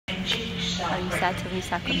you sad to leave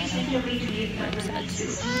Sacramento? I'm sad too.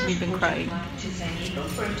 We've been crying.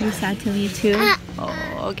 You sad to leave too?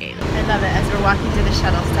 Oh, okay. I love it. As we're walking to the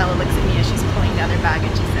shuttle, Stella looks at me as she's pulling down her bag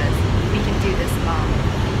and she says, "We can do this, Mom."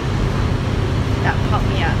 That pumped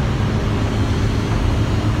me up.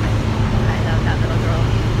 I love that little girl.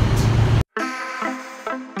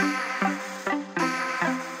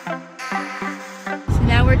 So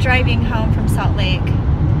now we're driving home from Salt Lake.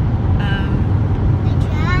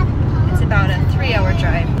 It's about a 3-hour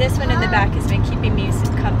drive. This one in the back has been keeping me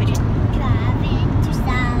some company. Driving to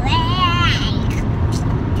Salt Lake.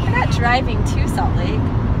 We're not driving to Salt Lake.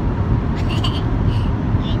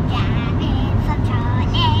 We're driving from Salt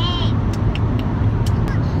Lake.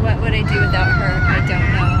 What would I do without her? I don't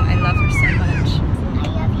know. I love her so much. I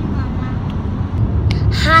love you, Mama.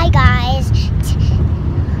 Hi guys.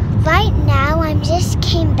 Right now I just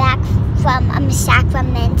came back from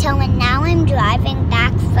Sacramento and now I'm driving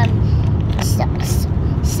back from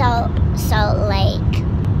Salt Lake.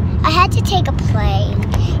 I had to take a plane.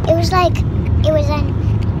 It was an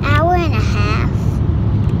hour and a half.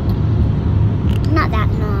 Not that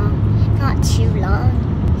long. Not too long.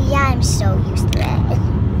 Yeah, I'm so used to it.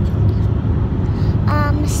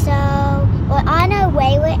 So we're on our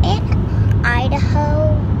way. We're in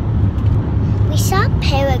Idaho. We saw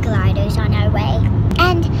paragliders on our way,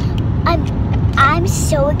 and I'm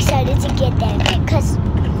so excited to get there because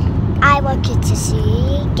I will get to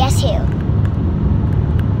see, guess who?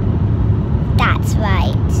 That's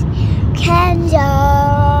right, Kenzo.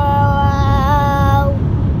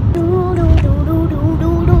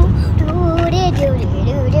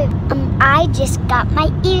 I just got my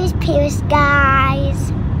ears pierced,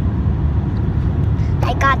 guys.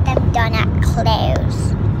 I got them done at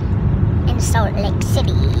Claire's in Salt Lake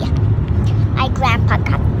City. My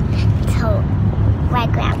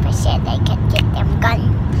grandpa said they could get them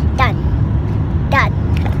done.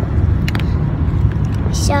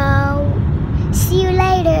 So, see you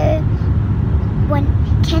later when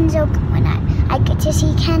I get to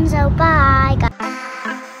see Kenzo. Bye, guys.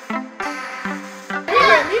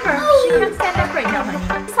 Leave her. She can't stand up right now, honey.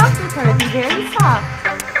 Be soft with her. Be very soft.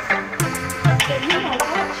 But you know what?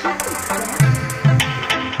 She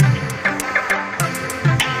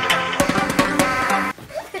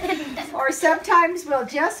can stand. Or sometimes we'll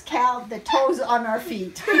just count the toes on our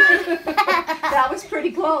feet. That was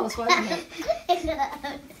pretty close, wasn't it?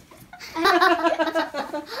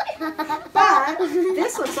 But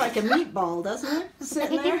this looks like a meatball, doesn't it?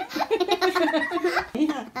 Sitting there.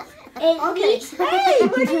 Yeah. Okay. Hey,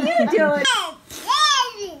 what are you doing?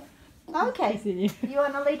 Okay. You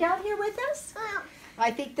want to lay down here with us?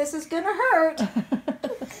 I think this is going to hurt.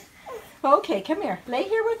 Okay, come here. Lay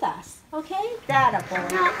here with us. Okay? That boy.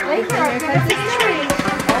 Lay here. I'm going to see the tree.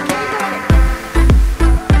 Okay.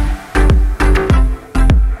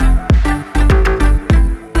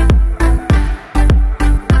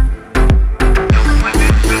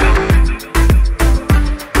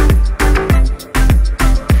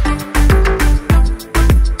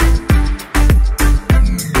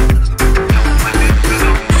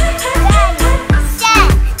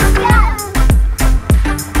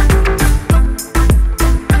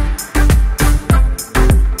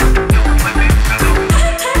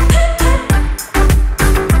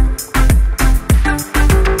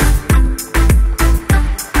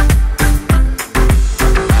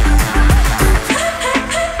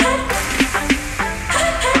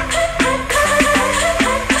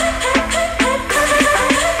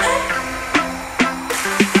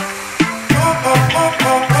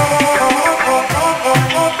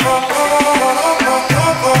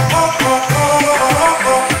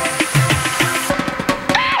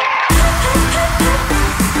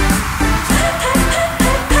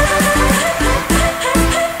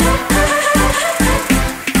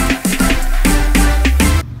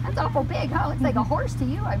 It's like a horse to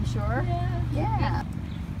you, I'm sure. Yeah.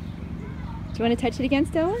 Do you want to touch it again,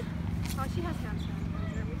 Stella? Oh, she has hand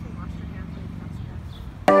sanitizer. We can wash her hands really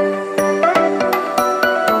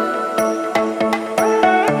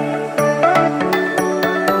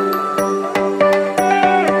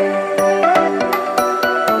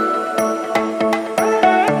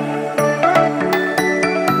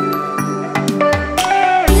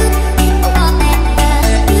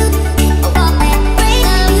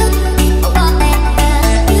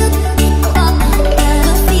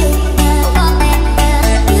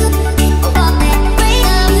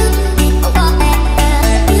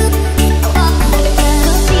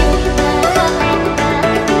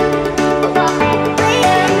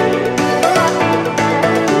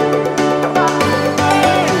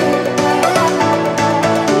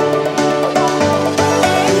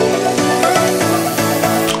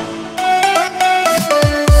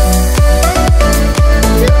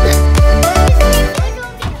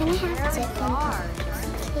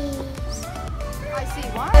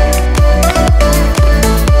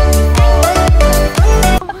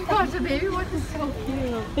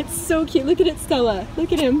so cute. Look at it, Stella.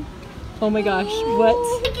 Look at him. Oh my gosh, what?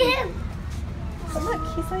 Look at him. Oh, look,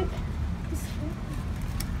 he's like...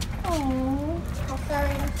 Oh. I'll start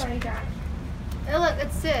in a funny guy. Oh look,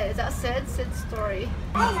 it's Sid. Is that Sid? Sid's story.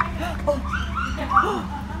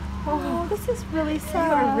 Oh, this is really You're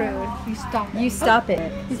sad. rude. You stop it. You stop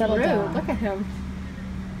it. He's Settle rude. down. Look at him.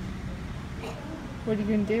 What are you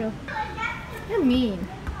gonna do? You're mean.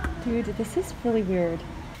 Dude, this is really weird.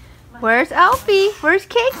 Where's Alfie? Where's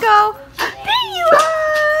Keiko? There you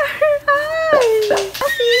are! Hi!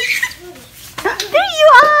 Alfie! There you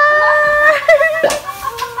are!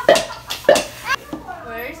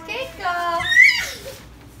 Where's Keiko?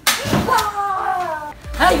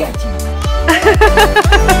 I got you!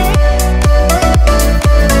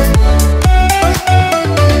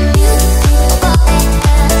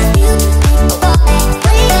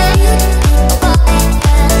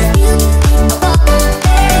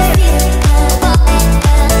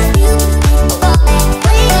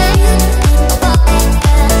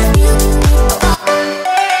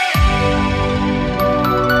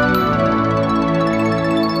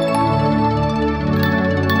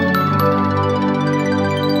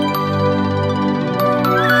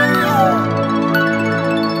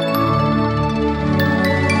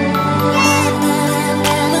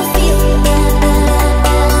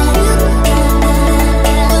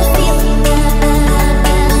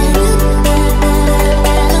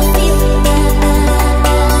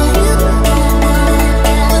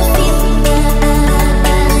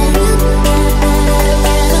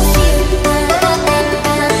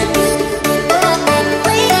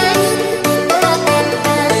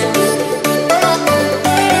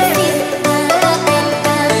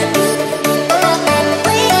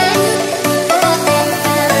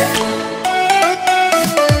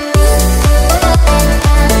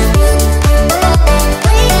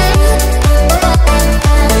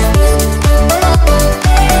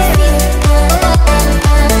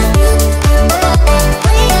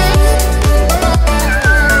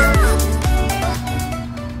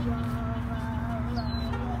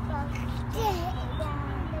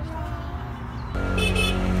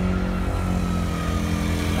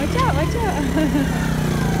 Watch out, watch out.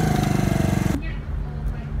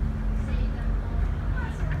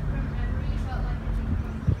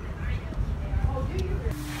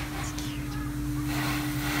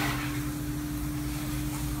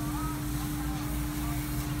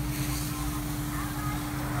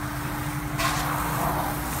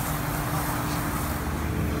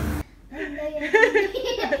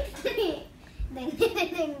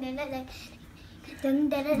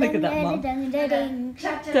 Look at that, Mom.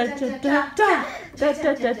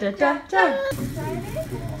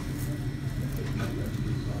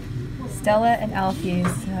 Stella and Alfie's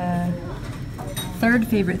third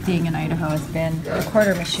favorite thing in Idaho has been the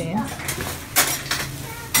quarter machine,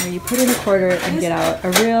 where you put in a quarter and get out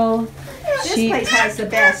a real This cheap place has the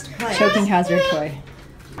best place. choking hazard toy.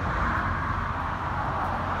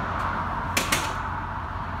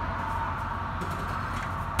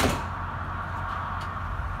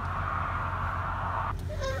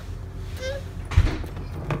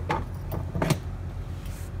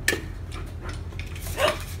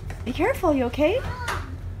 Be careful, you okay?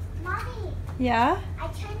 Mommy, Yeah? I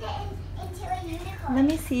turned it into a unicorn. Let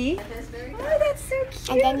me see. Oh, that's so cute.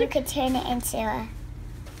 And then you could turn it into a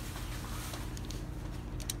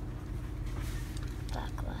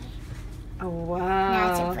clockwise. Oh, wow.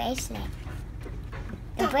 Now it's a bracelet.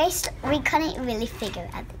 The bracelet, we couldn't really figure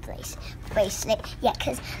out the bracelet yet,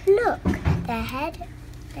 because look, the head,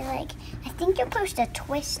 they're like, I think you're supposed to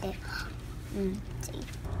twist it. See.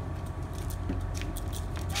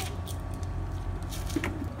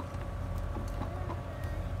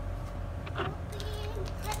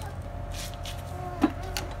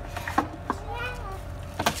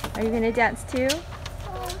 Are you going to dance too?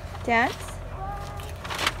 Dance?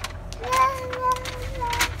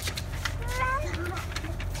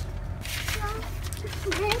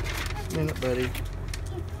 Minute, buddy.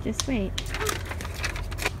 Just wait.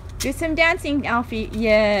 Do some dancing, Alfie.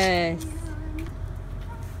 Yes.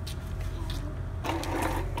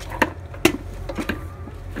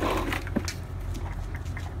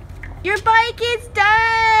 Your bike is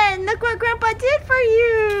done! Look what Grandpa did for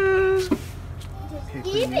you!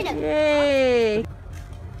 Yay!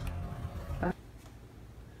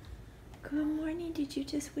 Good morning. Did you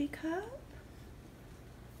just wake up?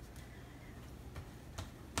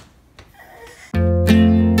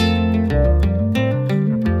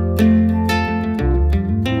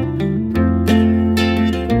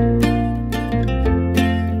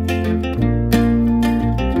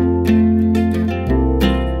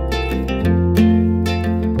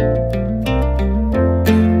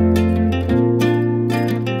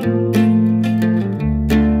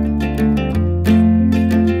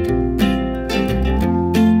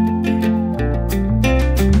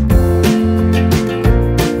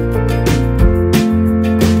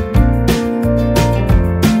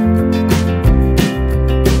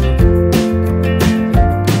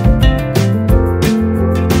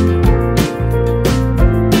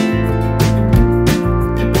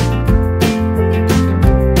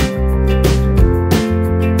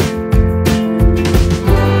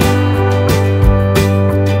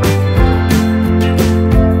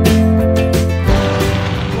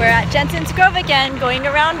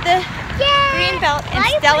 the green belt, and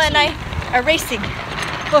Stella and I are racing.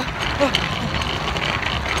 Oh, oh.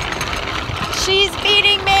 She's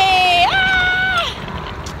beating me! Ah!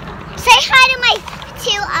 Say hi to my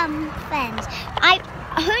two friends.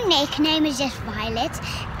 Her nickname is just Violet,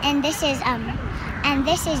 and this is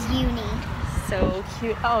Uni. So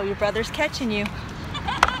cute. Oh, your brother's catching you.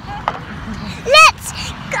 Let's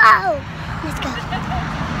go! Let's go.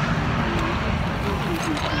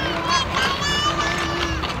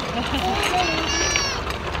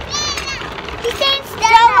 He's saying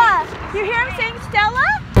Stella! You hear him saying Stella?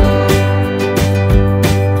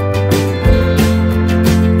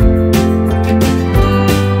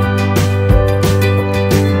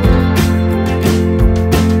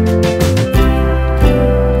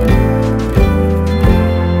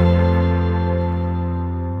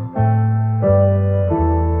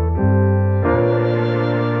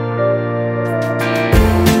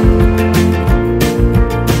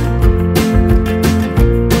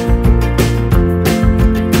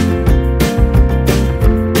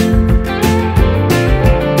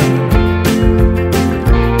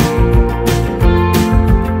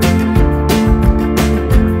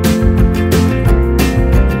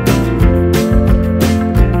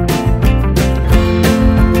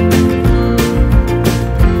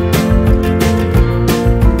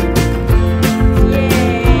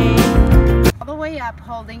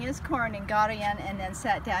 Holding his corn and got in and then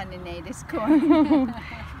sat down and ate his corn.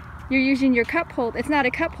 You're using your cup holder. It's not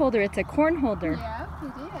a cup holder, it's a corn holder. Yeah,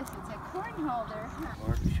 it is. It's a corn holder.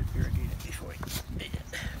 Or we should irrigate it before we eat it.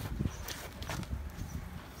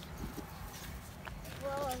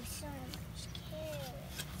 Whoa, so much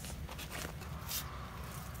carrots.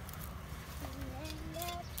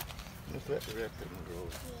 Just let the rest of them grow.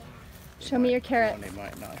 Show me your carrot. They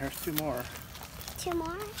might not. Here's two more. Two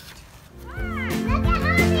more?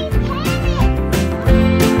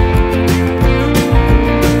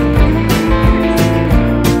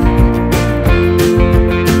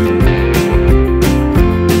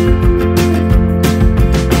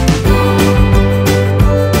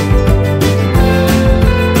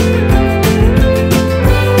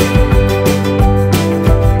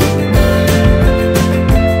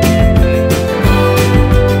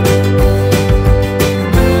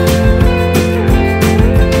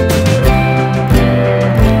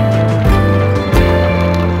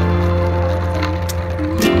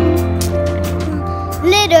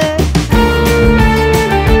 Look at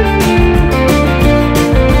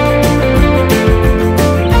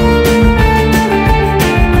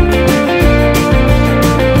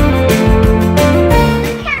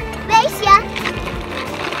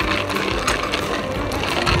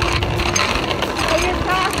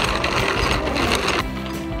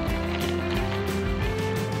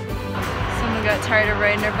Someone got tired of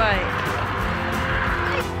riding their bike.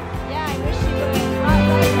 Yeah, I wish you would.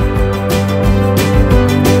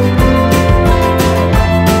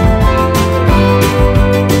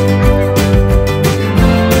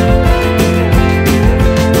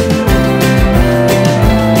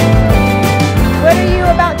 What are you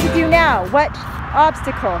about to do now? What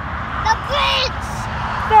obstacle? the bridge!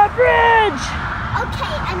 The bridge!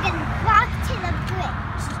 Okay, I'm gonna walk to the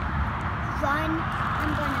bridge. Run,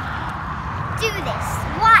 I'm gonna do this.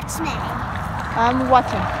 Watch me. I'm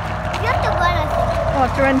watching. You have to run, I think. Oh, I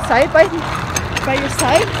have to run side by your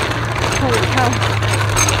side? Holy cow.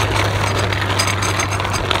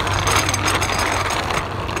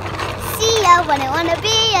 See ya when I wanna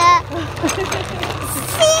be ya.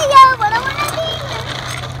 See ya when I wanna be ya.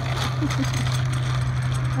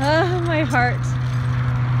 Oh, my heart.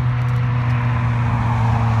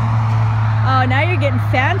 Oh, now you're getting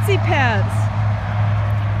fancy pants.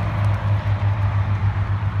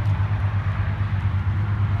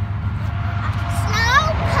 Snow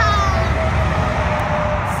cone.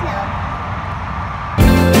 Snow.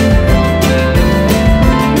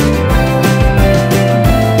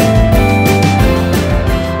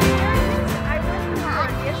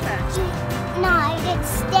 United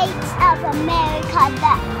States of America,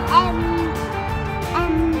 the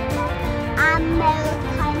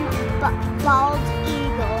American bald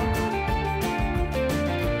eagle.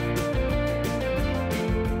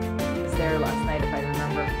 He was there last night, if I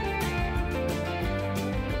remember.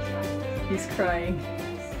 He's crying.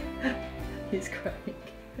 He's crying.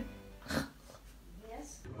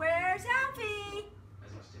 Where's Alfie?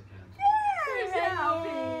 There's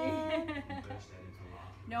Alfie.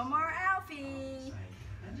 No more Alfie.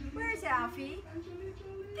 Where's Alfie?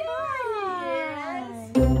 There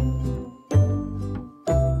he is.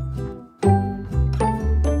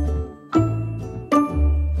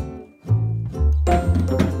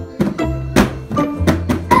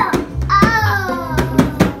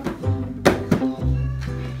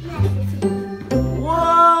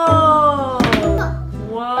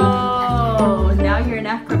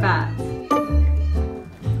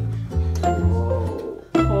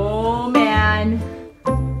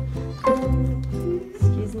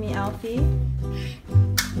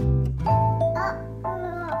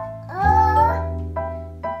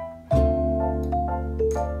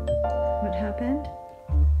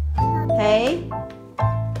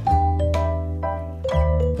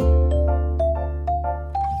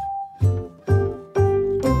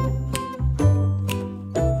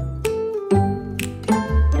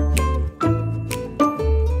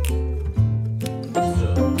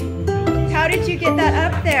 get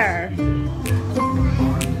that up there.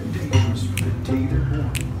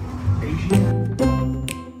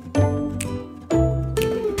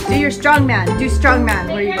 Do your strongman. Do strongman.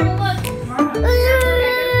 Where you go?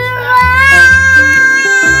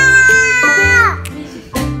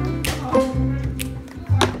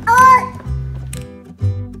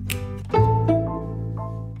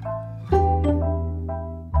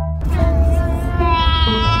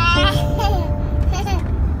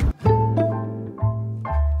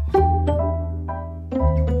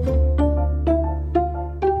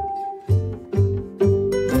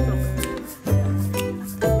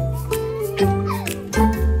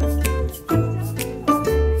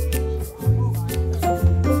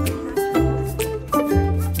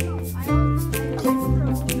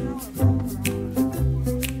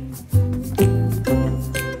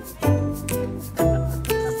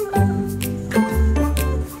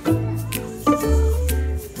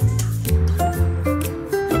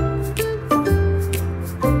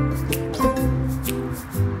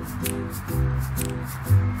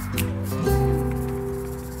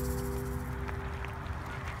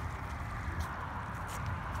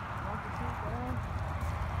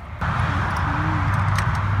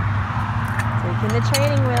 Taking the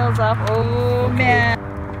training wheels off. Oh man.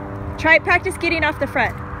 Try practice getting off the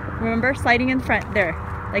front. Remember, sliding in front there.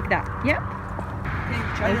 Like that. Yep.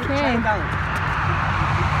 Try Okay. to balance.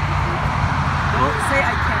 Don't say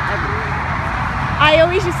I can't ever. I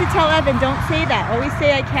always used to tell Evan, don't say that. Always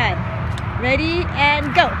say I can. Ready and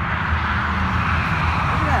go.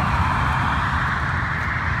 Look at that.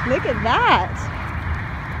 Look at that.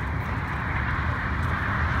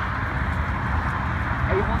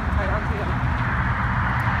 Are you holding tight onto it?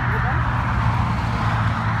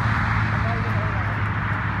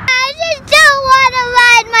 I just don't want to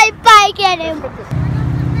ride my bike anymore.